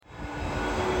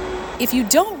If you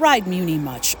don't ride Muni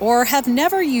much or have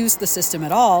never used the system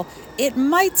at all, it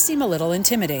might seem a little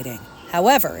intimidating.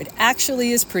 However, it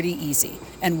actually is pretty easy.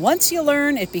 And once you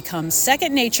learn, it becomes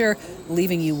second nature,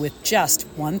 leaving you with just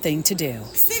one thing to do.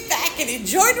 Sit back and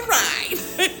enjoy the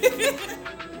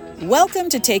ride. Welcome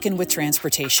to Taken with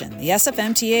Transportation, the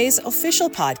SFMTA's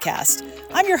official podcast.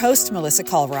 I'm your host, Melissa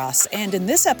Culross, and in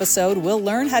this episode, we'll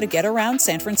learn how to get around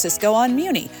San Francisco on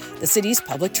Muni, the city's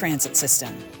public transit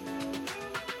system.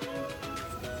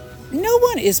 No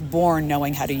one is born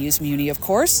knowing how to use Muni, of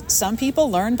course. Some people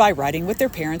learn by riding with their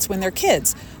parents when they're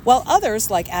kids, while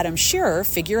others, like Adam Shearer,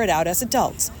 figure it out as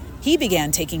adults. He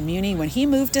began taking Muni when he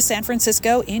moved to San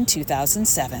Francisco in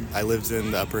 2007. I lived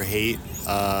in the Upper Haight.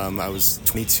 I was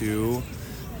 22,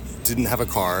 didn't have a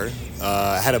car.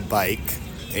 I had a bike,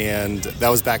 and that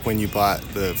was back when you bought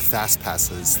the fast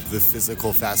passes, the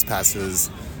physical fast passes.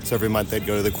 So every month I'd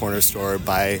go to the corner store,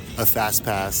 buy a fast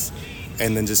pass,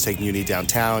 and then just take Muni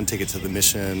downtown, take it to the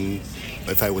Mission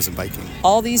if I wasn't biking.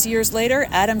 All these years later,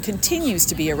 Adam continues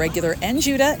to be a regular N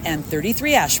Judah and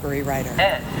 33 Ashbury rider.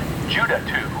 N Judah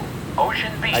to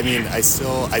Ocean Beach. I mean,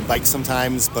 I bike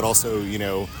sometimes, but also,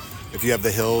 if you have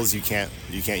the hills, you can't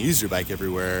use your bike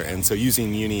everywhere. And so using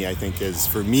Muni, I think, is,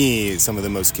 for me, some of the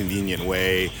most convenient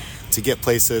way to get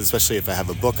places, especially if I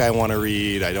have a book I want to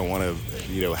read. I don't want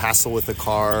to, hassle with the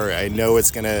car. I know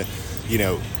it's going to,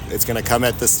 it's going to come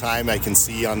at this time. I can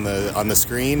see on the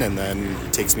screen, and then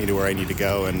it takes me to where I need to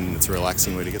go, and it's a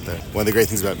relaxing way to get there. One of the great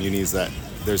things about Muni is that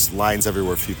there's lines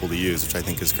everywhere for people to use, which I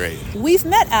think is great. We've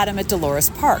met Adam at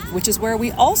Dolores Park, which is where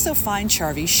we also find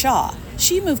Charvi Shaw.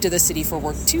 She moved to the city for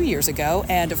work 2 years ago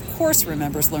and, of course,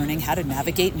 remembers learning how to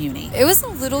navigate Muni. It was a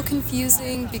little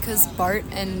confusing because BART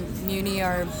and Muni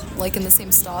are like in the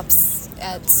same stops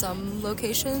at some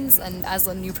locations, and as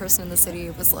a new person in the city,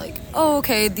 it was like, oh,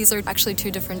 okay, these are actually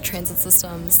two different transit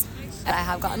systems. I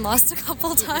have gotten lost a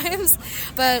couple times,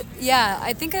 but yeah,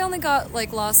 I think I only got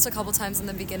lost a couple times in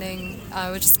the beginning.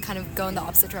 I would just kind of go in the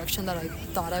opposite direction that I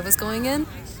thought I was going in.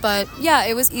 But yeah,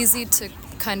 it was easy to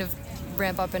kind of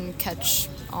ramp up and catch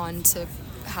on to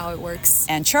how it works.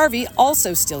 And Charvi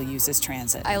also still uses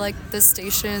transit. I like the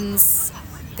stations.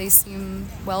 They seem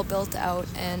well built out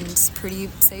and pretty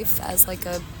safe as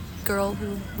a girl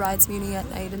who rides Muni at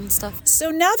night and stuff. So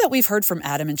now that we've heard from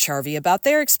Adam and Charvi about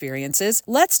their experiences,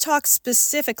 let's talk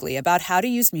specifically about how to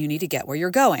use Muni to get where you're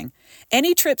going.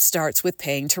 Any trip starts with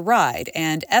paying to ride,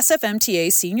 and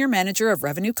SFMTA Senior Manager of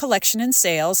Revenue Collection and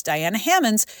Sales, Diana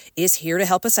Hammons, is here to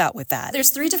help us out with that.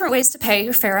 There's 3 different ways to pay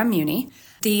your fare on Muni.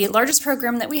 The largest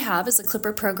program that we have is the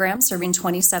Clipper program, serving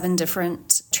 27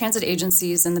 different transit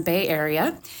agencies in the Bay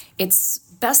Area. It's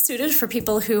best suited for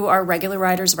people who are regular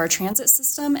riders of our transit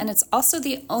system, and it's also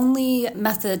the only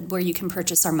method where you can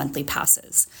purchase our monthly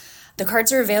passes. The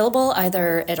cards are available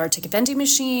either at our ticket vending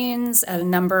machines, at a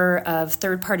number of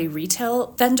third-party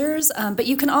retail vendors, but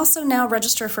you can also now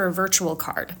register for a virtual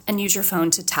card and use your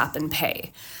phone to tap and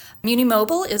pay. Muni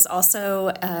Mobile is also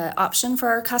an option for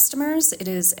our customers. It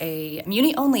is a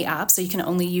Muni-only app, so you can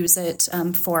only use it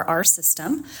for our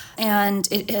system. And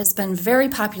it has been very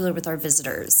popular with our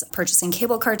visitors, purchasing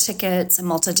cable car tickets and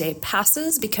multi-day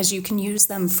passes, because you can use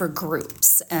them for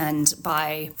groups and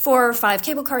buy 4 or 5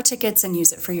 cable car tickets and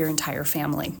use it for your entire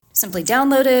family. Simply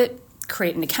download it,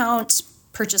 create an account,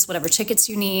 purchase whatever tickets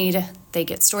you need. They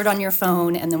get stored on your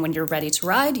phone, and then when you're ready to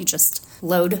ride, you just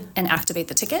load and activate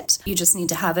the ticket. You just need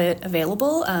to have it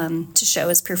available to show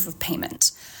as proof of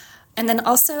payment. And then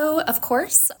also, of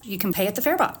course, you can pay at the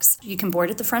fare box. You can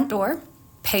board at the front door,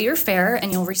 pay your fare,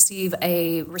 and you'll receive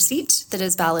a receipt that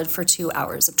is valid for 2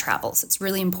 hours of travel. So it's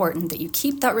really important that you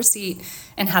keep that receipt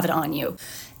and have it on you.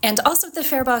 And also at the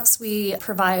fare box, we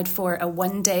provide for a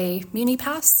 1-day Muni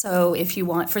pass. So if you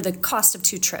want, for the cost of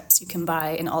 2 trips, you can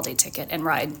buy an all-day ticket and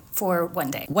ride for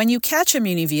 1 day. When you catch a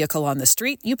Muni vehicle on the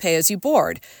street, you pay as you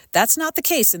board. That's not the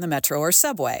case in the metro or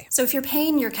subway. So if you're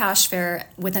paying your cash fare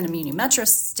within a Muni metro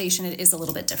station, it is a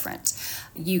little bit different.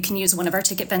 You can use one of our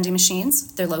ticket vending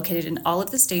machines. They're located in all of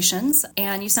the stations.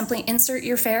 And you simply insert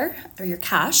your fare or your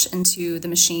cash into the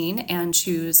machine and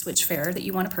choose which fare that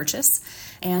you want to purchase.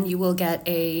 And you will get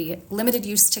a limited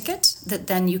use ticket that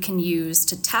then you can use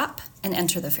to tap and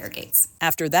enter the fare gates.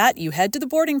 After that, you head to the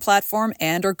boarding platform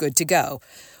and are good to go.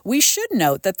 We should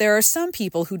note that there are some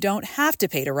people who don't have to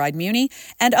pay to ride Muni,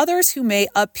 and others who may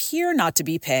appear not to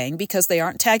be paying because they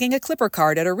aren't tagging a Clipper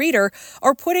card at a reader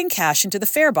or putting cash into the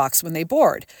fare box when they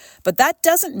board. But that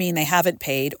doesn't mean they haven't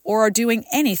paid or are doing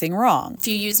anything wrong. If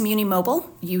you use Muni Mobile,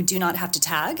 you do not have to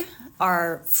tag.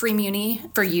 Our free Muni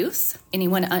for youth,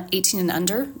 anyone 18 and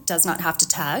under does not have to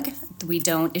tag. We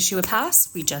don't issue a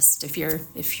pass. We just, if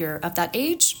you're of that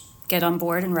age, get on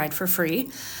board and ride for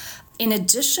free. In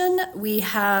addition, we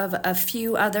have a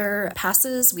few other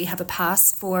passes. We have a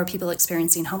pass for people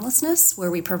experiencing homelessness,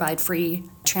 where we provide free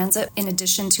transit, in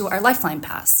addition to our Lifeline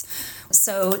pass.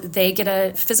 So they get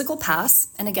a physical pass,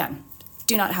 and again,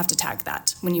 do not have to tag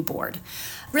that when you board.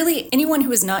 Really, anyone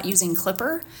who is not using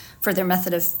Clipper for their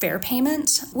method of fare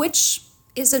payment, which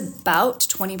is about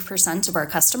 20% of our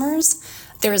customers,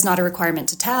 there is not a requirement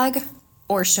to tag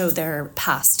or show their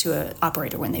pass to an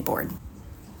operator when they board.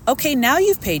 Okay, now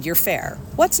you've paid your fare.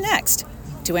 What's next?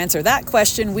 To answer that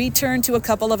question, we turn to a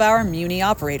couple of our Muni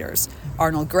operators.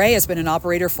 Arnold Gray has been an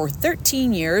operator for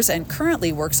 13 years and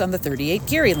currently works on the 38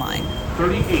 Geary line.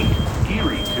 38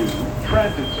 Geary to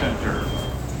Transit Center.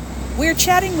 We're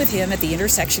chatting with him at the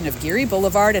intersection of Geary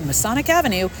Boulevard and Masonic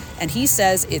Avenue, and he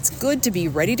says it's good to be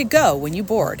ready to go when you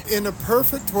board. In a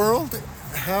perfect world,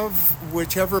 have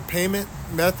whichever payment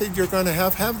method you're going to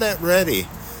have that ready.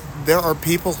 There are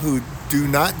people who do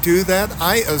not do that.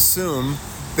 I assume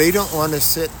they don't want to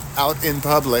sit out in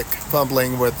public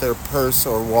fumbling with their purse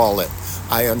or wallet.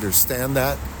 I understand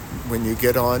that. When you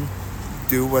get on,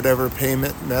 do whatever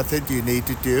payment method you need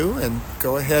to do and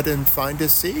go ahead and find a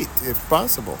seat if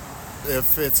possible.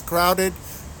 If it's crowded,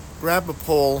 grab a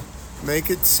pole, make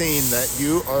it seem that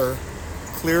you are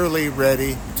clearly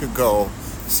ready to go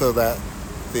so that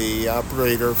the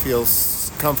operator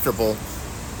feels comfortable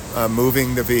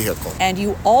moving the vehicle. And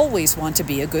you always want to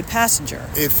be a good passenger.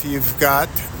 If you've got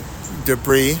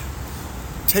debris,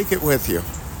 take it with you.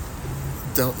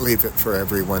 Don't leave it for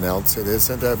everyone else. It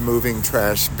isn't a moving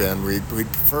trash bin. We'd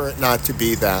prefer it not to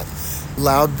be that.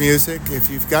 Loud music, if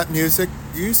you've got music,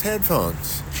 use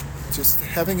headphones. Just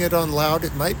having it on loud,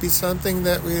 it might be something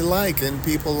that we like and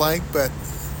people like, but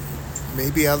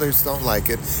maybe others don't like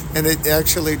it. And it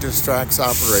actually distracts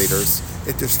operators.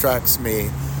 It distracts me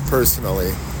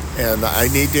personally. And I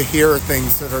need to hear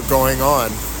things that are going on.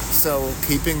 So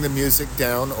keeping the music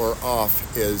down or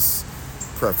off is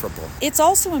preferable. It's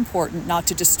also important not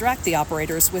to distract the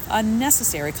operators with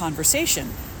unnecessary conversation,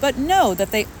 but know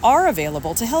that they are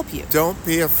available to help you. Don't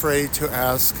be afraid to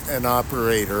ask an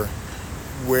operator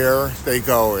where they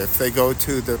go. If they go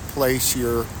to the place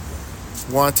you're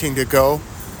wanting to go,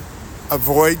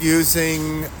 avoid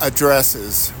using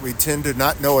addresses. We tend to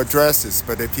not know addresses,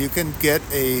 but if you can get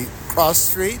a cross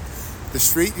street, the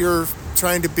street you're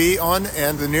trying to be on,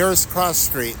 and the nearest cross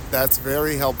street, that's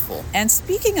very helpful. And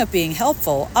speaking of being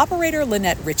helpful, operator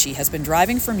Lynnette Richie has been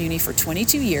driving for Muni for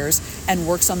 22 years and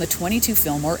works on the 22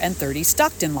 Fillmore and 30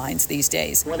 Stockton lines these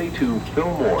days. 22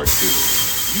 Fillmore to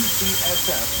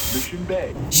UCSF Mission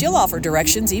Bay. She'll offer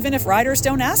directions even if riders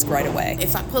don't ask right away.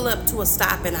 If I pull up to a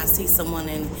stop and I see someone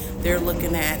and they're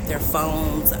looking at their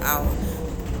phones, I'll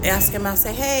ask them, I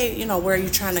say, hey, where are you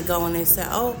trying to go? And they say,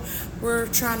 oh, we're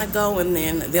trying to go. And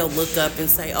then they'll look up and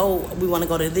say, oh, we want to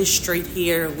go to this street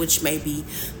here, which may be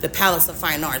the Palace of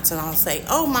Fine Arts. And I'll say,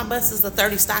 oh, my bus is the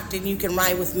 30 Stockton. You can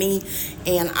ride with me,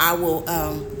 and I will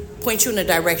point you in the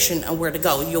direction of where to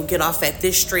go. You'll get off at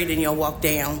this street and you'll walk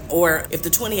down. Or if the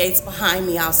 28's behind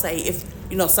me, I'll say, if,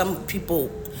 some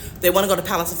people, they want to go to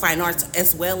Palace of Fine Arts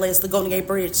as well as the Golden Gate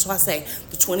Bridge. So I say,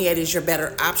 the 28 is your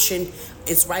better option.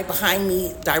 It's right behind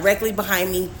me, directly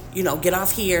behind me. Get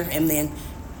off here and then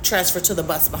transfer to the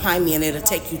bus behind me, and it'll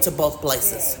take you to both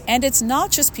places. And it's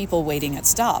not just people waiting at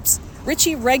stops.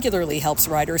 Richie regularly helps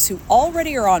riders who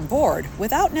already are on board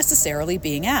without necessarily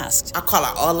being asked. I call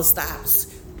out all the stops,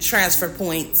 transfer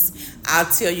points. I'll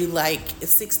tell you,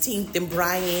 16th and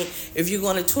Bryant, if you're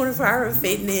going to 24-Hour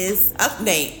Fitness, I've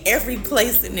named every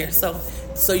place in there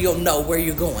so you'll know where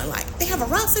you're going. They have a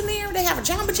Ross in there, they have a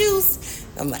Jamba Juice.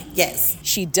 I'm like, yes.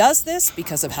 She does this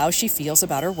because of how she feels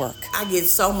about her work. I get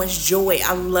so much joy.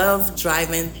 I love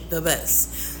driving the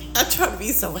bus. I try to be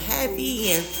so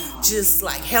happy and just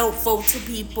helpful to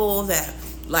people that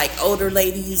older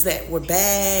ladies that wear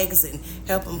bags, and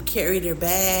help them carry their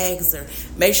bags, or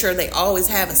make sure they always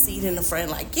have a seat in the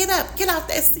front. Get up, get off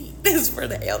that seat. This is for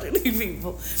the elderly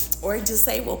people or a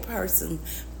disabled person.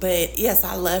 But yes,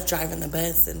 I love driving the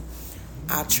bus, and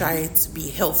I try to be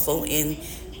helpful. And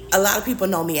a lot of people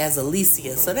know me as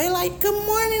Alicia, so they're like, good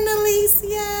morning,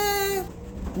 Alicia.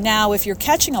 Now, if you're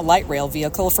catching a light rail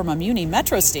vehicle from a Muni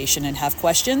metro station and have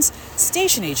questions,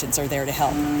 station agents are there to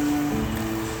help.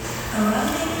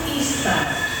 Arriving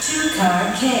eastbound,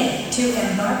 2-car K to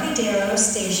Embarcadero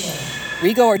Station.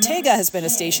 Rigo Ortega has been a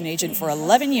station agent for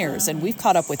 11 years, and we've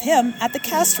caught up with him at the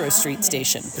Castro Street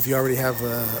station. If you already have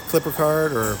a Clipper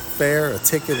card or a fare, a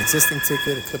ticket, existing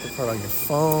ticket, a Clipper card on your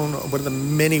phone, one of the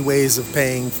many ways of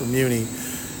paying for Muni,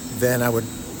 then I would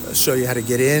show you how to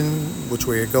get in, which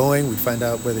way you're going. We'd find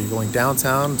out whether you're going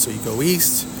downtown, so you go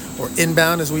east, or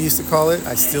inbound as we used to call it.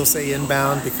 I still say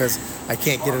inbound because I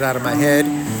can't get it out of my head.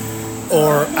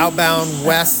 Or outbound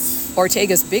west.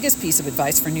 Ortega's biggest piece of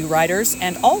advice for new riders,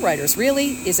 and all riders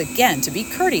really, is again to be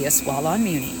courteous while on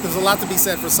Muni. There's a lot to be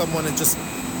said for someone that just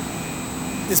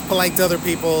is polite to other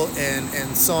people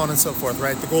and so on and so forth,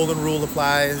 right? The golden rule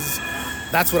applies.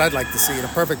 That's what I'd like to see in a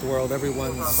perfect world.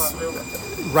 Everyone's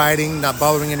riding, not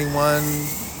bothering anyone.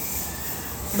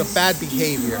 The bad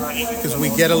behavior, because we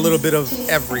get a little bit of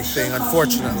everything,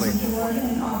 unfortunately.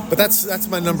 But that's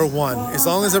my number one. As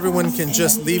long as everyone can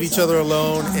just leave each other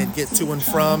alone and get to and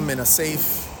from in the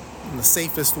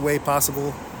safest way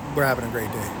possible, we're having a great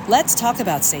day. Let's talk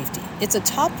about safety. It's a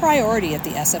top priority at the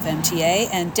SFMTA,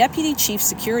 and Deputy Chief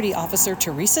Security Officer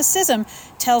Teresa Scism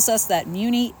tells us that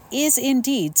Muni is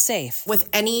indeed safe. With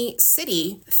any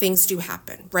city, things do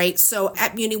happen, right? So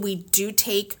at Muni, we do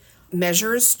take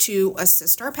measures to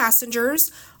assist our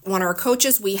passengers. On our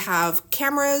coaches, we have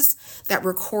cameras that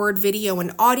record video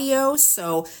and audio,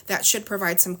 so that should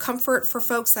provide some comfort for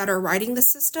folks that are riding the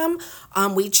system.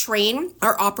 We train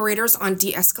our operators on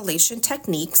de-escalation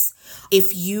techniques.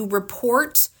 If you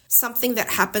report something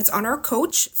that happens on our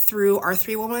coach through our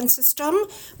 311 system,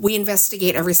 we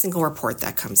investigate every single report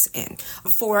that comes in.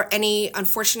 For any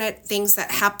unfortunate things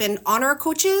that happen on our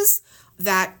coaches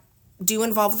that do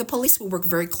involve the police, we work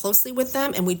very closely with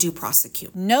them, and we do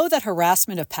prosecute. Know that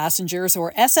harassment of passengers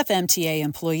or SFMTA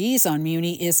employees on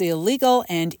Muni is illegal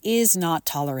and is not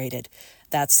tolerated.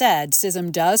 That said,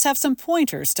 Scism does have some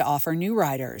pointers to offer new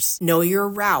riders. Know your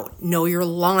route, know your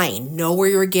line, know where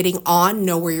you're getting on,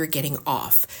 know where you're getting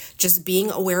off. Just being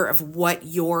aware of what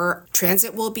your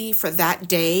transit will be for that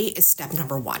day is step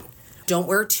number one. Don't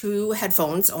wear 2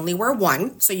 headphones, only wear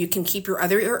 1, so you can keep your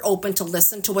other ear open to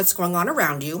listen to what's going on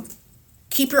around you.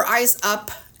 Keep your eyes up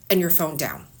and your phone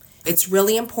down. It's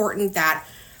really important that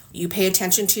you pay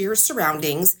attention to your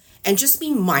surroundings and just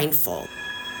be mindful.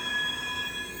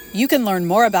 You can learn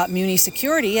more about Muni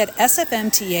security at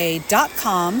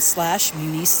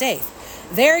sfmta.com/MuniSafe.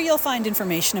 There you'll find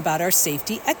information about our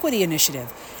Safety Equity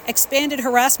Initiative, expanded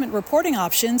harassment reporting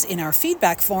options in our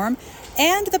feedback form,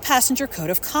 and the Passenger Code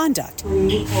of Conduct.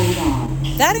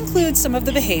 That includes some of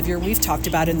the behavior we've talked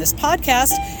about in this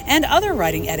podcast and other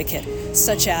riding etiquette,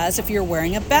 such as if you're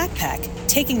wearing a backpack,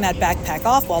 taking that backpack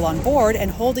off while on board and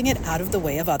holding it out of the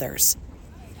way of others.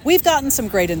 We've gotten some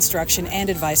great instruction and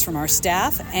advice from our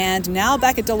staff, and now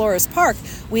back at Dolores Park,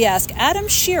 we ask Adam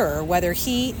Shearer whether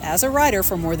he, as a rider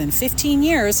for more than 15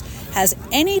 years, has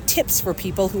any tips for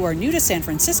people who are new to San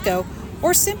Francisco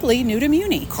or simply new to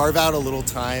Muni. Carve out a little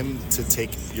time to take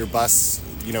your bus,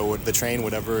 the train,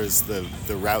 whatever is the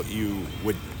route you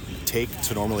would take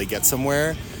to normally get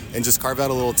somewhere, and just carve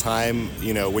out a little time,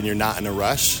 when you're not in a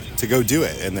rush to go do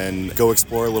it, and then go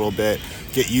explore a little bit,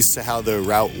 get used to how the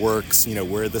route works,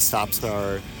 where the stops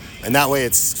are. And that way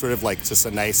it's sort of like just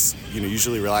a nice,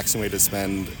 usually relaxing way to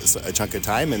spend a chunk of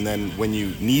time. And then when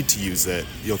you need to use it,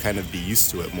 you'll kind of be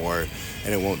used to it more.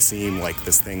 And it won't seem like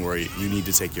this thing where you need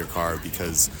to take your car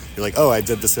because you're like, oh, I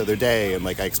did this the other day and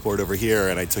I explored over here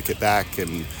and I took it back.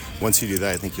 And once you do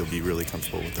that, I think you'll be really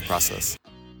comfortable with the process.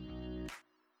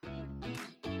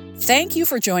 Thank you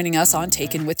for joining us on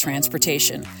Taken with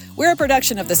Transportation. We're a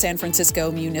production of the San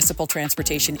Francisco Municipal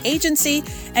Transportation Agency,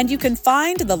 and you can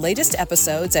find the latest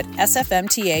episodes at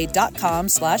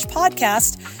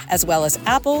sfmta.com/podcast, as well as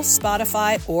Apple,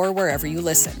 Spotify, or wherever you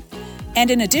listen.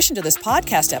 And in addition to this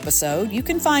podcast episode, you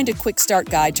can find a quick start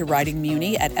guide to riding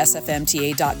Muni at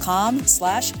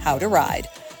sfmta.com/howtoride.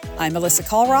 I'm Melissa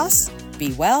Culross.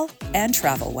 Be well and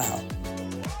travel well.